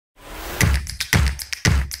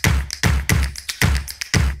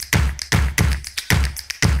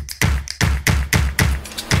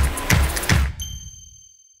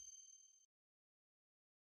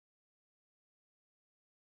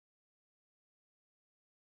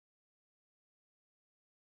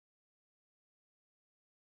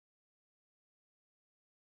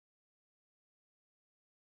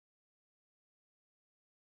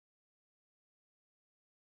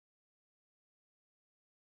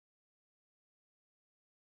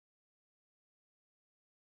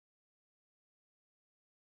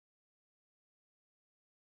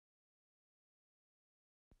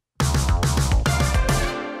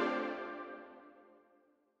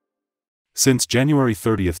Since January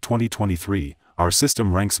 30, 2023, our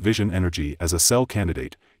system ranks VENG Energy as a sell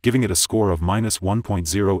candidate, giving it a score of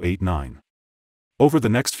 -1.089. Over the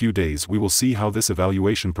next few days we will see how this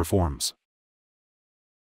evaluation performs.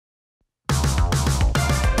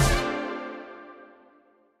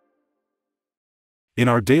 In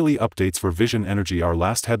our daily updates for VENG Energy, our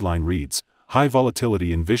last headline reads, high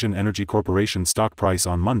volatility in VENG Energy Corporation stock price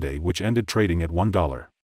on Monday, which ended trading at $1.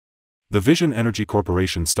 The VENG Energy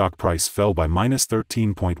Corporation stock price fell by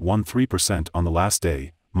 -13.13% on the last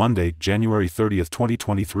day, Monday, January 30,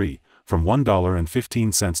 2023, from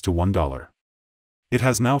 $1.15 to $1. It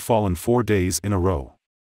has now fallen 4 days in a row.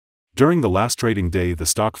 During the last trading day, the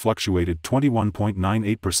stock fluctuated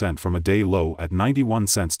 21.98% from a day low at 91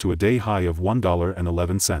 cents to a day high of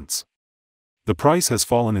 $1.11. The price has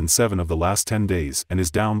fallen in 7 of the last 10 days and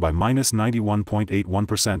is down by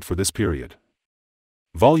 -91.81% for this period.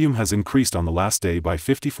 Volume has increased on the last day by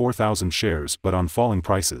 54,000 shares but on falling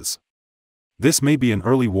prices. This may be an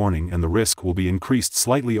early warning and the risk will be increased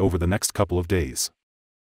slightly over the next couple of days.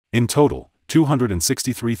 In total,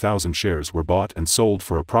 263,000 shares were bought and sold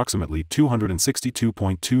for approximately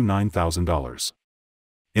 $262.29 thousand.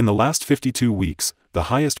 In the last 52 weeks, the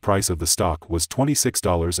highest price of the stock was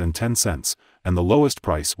 $26.10, and the lowest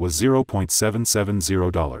price was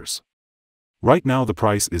 $0.770. Right now the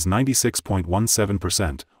price is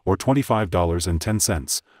 96.17%, or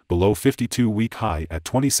 $25.10, below 52-week high at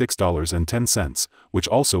 $26.10, which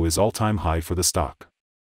also is all-time high for the stock.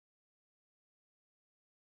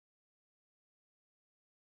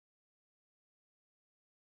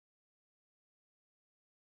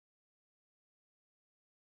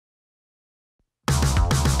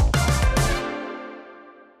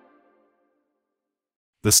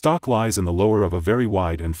 The stock lies in the lower of a very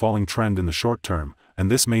wide and falling trend in the short term,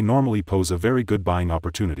 and this may normally pose a very good buying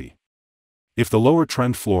opportunity. If the lower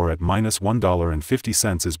trend floor at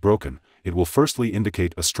 -$1.50 is broken, it will firstly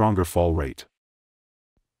indicate a stronger fall rate.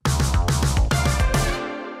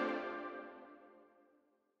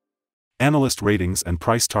 Analyst ratings and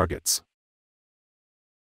price targets.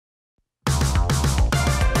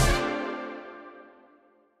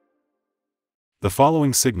 The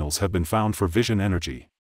following signals have been found for VENG Energy.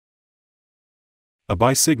 A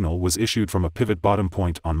buy signal was issued from a pivot bottom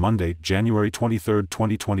point on Monday, January 23,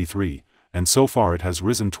 2023, and so far it has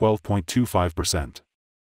risen 12.25%.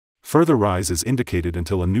 Further rise is indicated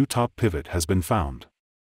until a new top pivot has been found.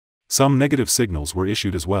 Some negative signals were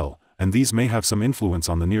issued as well, and these may have some influence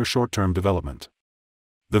on the near short-term development.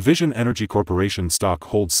 The VENG Energy Corporation stock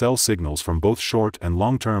holds sell signals from both short and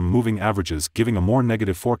long-term moving averages, giving a more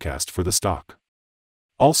negative forecast for the stock.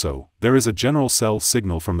 Also, there is a general sell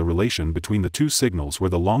signal from the relation between the two signals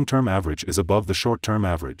where the long-term average is above the short-term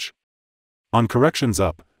average. On corrections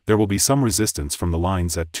up, there will be some resistance from the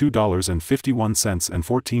lines at $2.51 and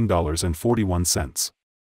 $14.41.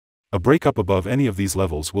 A breakup above any of these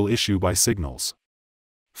levels will issue buy signals.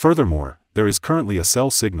 Furthermore, there is currently a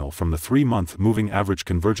sell signal from the 3-month moving average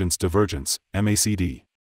convergence divergence, MACD.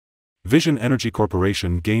 VENG Energy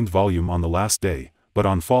Corporation gained volume on the last day, but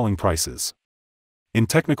on falling prices. In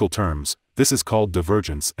technical terms, this is called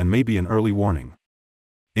divergence and may be an early warning.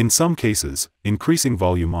 In some cases, increasing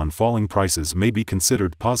volume on falling prices may be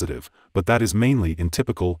considered positive, but that is mainly in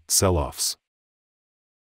typical sell-offs.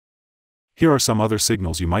 Here are some other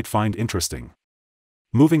signals you might find interesting.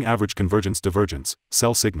 Moving average convergence divergence,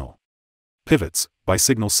 sell signal. Pivots, buy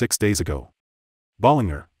signal 6 days ago.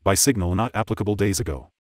 Bollinger, buy signal not applicable days ago.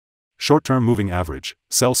 Short-term moving average,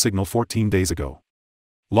 sell signal 14 days ago.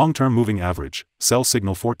 Long-term moving average, sell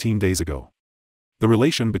signal 14 days ago. The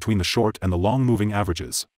relation between the short and the long moving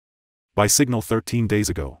averages. Buy signal 13 days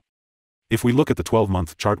ago. If we look at the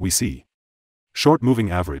 12-month chart, we see short moving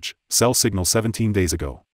average, sell signal 17 days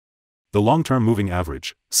ago. The long-term moving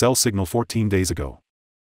average, sell signal 14 days ago.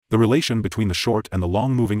 The relation between the short and the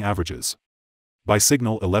long moving averages. Buy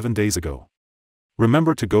signal 11 days ago.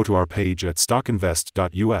 Remember to go to our page at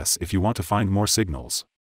StockInvest.us if you want to find more signals.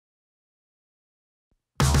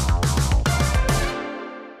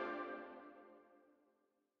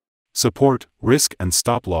 Support, risk and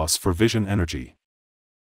stop loss for VENG Energy.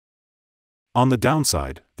 On the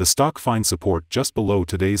downside, the stock finds support just below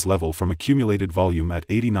today's level from accumulated volume at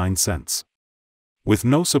 89 cents. With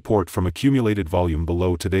no support from accumulated volume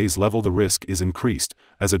below today's level, the risk is increased,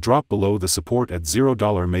 as a drop below the support at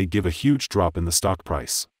 $0 may give a huge drop in the stock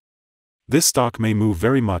price. This stock may move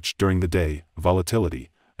very much during the day, volatility,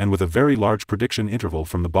 and with a very large prediction interval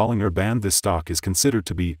from the Bollinger Band, this stock is considered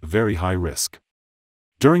to be very high risk.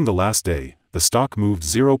 During the last day, the stock moved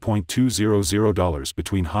 $0.200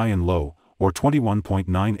 between high and low, or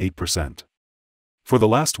 21.98%. For the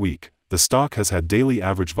last week, the stock has had daily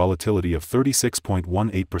average volatility of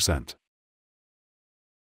 36.18%.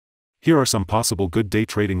 Here are some possible good day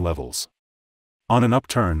trading levels. On an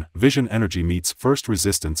upturn, Vision Energy meets first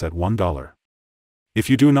resistance at $1. If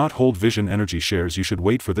you do not hold Vision Energy shares, you should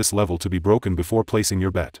wait for this level to be broken before placing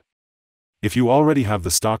your bet. If you already have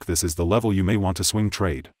the stock, this is the level you may want to swing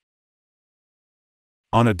trade.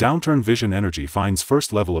 On a downturn, Vision Energy finds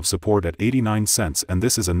first level of support at 89 cents, and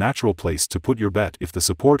this is a natural place to put your bet if the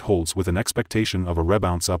support holds with an expectation of a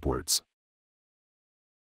rebound upwards.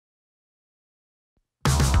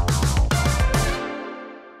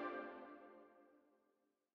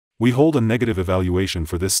 We hold a negative evaluation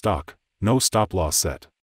for this stock, no stop loss set.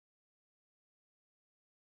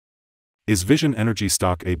 Is Vision Energy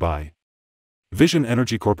stock a buy? Vision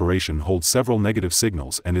Energy Corporation holds several negative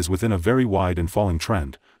signals and is within a very wide and falling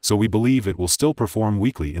trend, so we believe it will still perform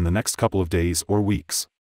weakly in the next couple of days or weeks.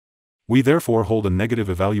 We therefore hold a negative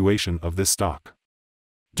evaluation of this stock.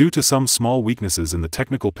 Due to some small weaknesses in the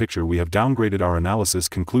technical picture, we have downgraded our analysis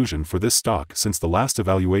conclusion for this stock since the last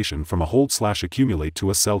evaluation from a hold/accumulate to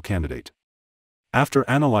a sell candidate. After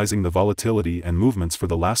analyzing the volatility and movements for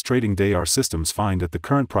the last trading day, our systems find that the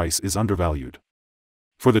current price is undervalued.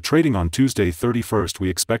 For the trading on Tuesday 31st,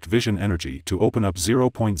 we expect Vision Energy to open up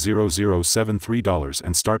 $0.0073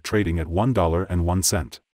 and start trading at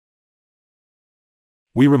 $1.01.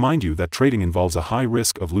 We remind you that trading involves a high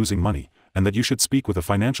risk of losing money, and that you should speak with a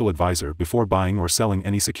financial advisor before buying or selling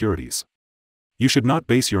any securities. You should not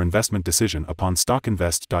base your investment decision upon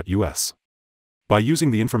StockInvest.us. By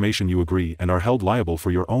using the information, you agree and are held liable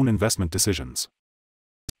for your own investment decisions.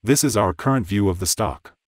 This is our current view of the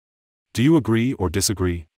stock. Do you agree or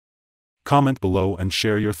disagree? Comment below and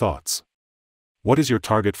share your thoughts. What is your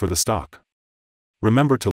target for the stock? Remember to